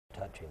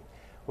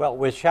Well,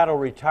 with Shadow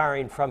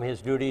retiring from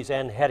his duties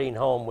and heading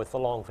home with the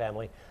Long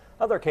family,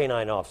 other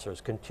K-9 officers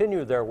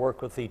continue their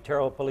work with the Terre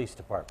Haute Police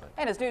Department.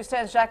 And as News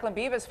 10's Jacqueline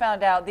Beavis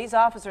found out, these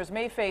officers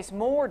may face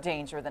more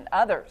danger than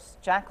others.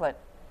 Jacqueline.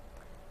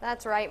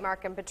 That's right,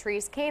 Mark and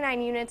Patrice.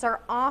 K-9 units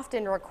are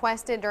often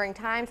requested during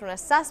times when a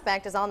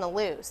suspect is on the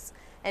loose.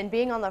 And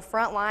being on the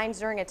front lines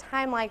during a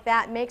time like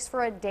that makes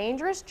for a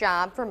dangerous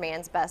job for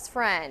man's best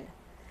friend.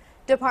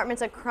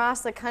 Departments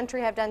across the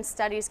country have done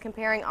studies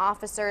comparing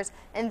officers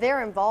and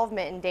their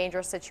involvement in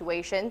dangerous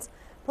situations.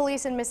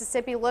 Police in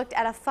Mississippi looked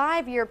at a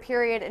 5-year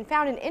period and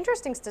found an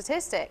interesting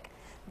statistic.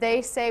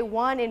 They say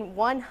 1 in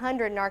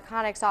 100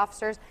 narcotics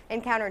officers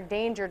encountered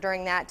danger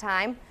during that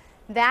time.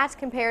 That's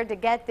compared to,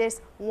 get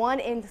this, 1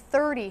 in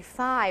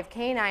 35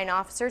 K-9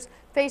 officers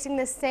facing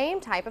the same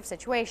type of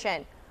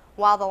situation.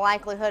 While the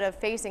likelihood of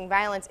facing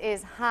violence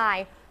is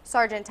high,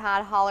 Sergeant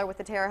Todd Holler with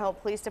the Terre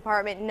Haute Police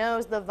Department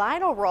knows the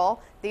vital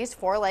role these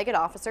four-legged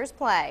officers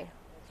play.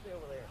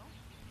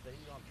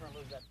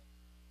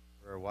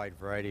 For a wide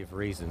variety of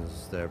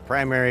reasons. The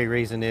primary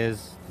reason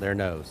is their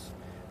nose.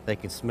 They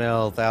can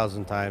smell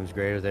 1,000 times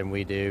greater than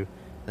we do.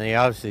 And they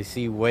obviously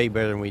see way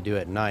better than we do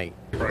at night.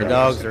 The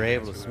dogs are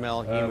able to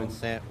smell human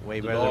scent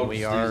way better than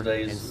we are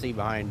and see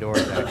behind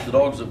doors the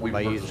dogs that we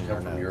by purchased using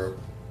come their from nose.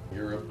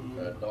 Europe.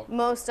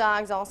 Most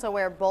dogs also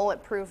wear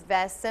bulletproof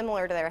vests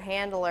similar to their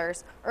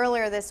handlers.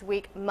 Earlier this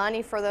week,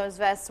 money for those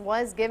vests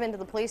was given to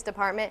the police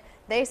department.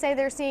 They say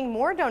they're seeing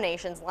more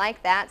donations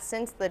like that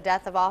since the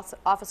death of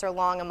Officer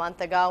Long a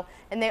month ago,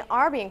 and they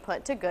are being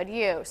put to good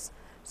use.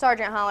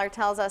 Sergeant Holler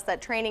tells us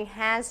that training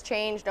has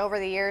changed over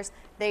the years.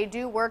 They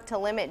do work to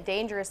limit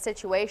dangerous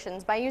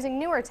situations by using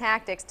newer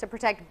tactics to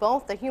protect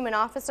both the human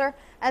officer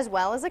as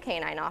well as the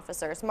K-9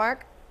 officers.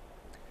 Mark?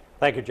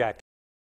 Thank you, Jack.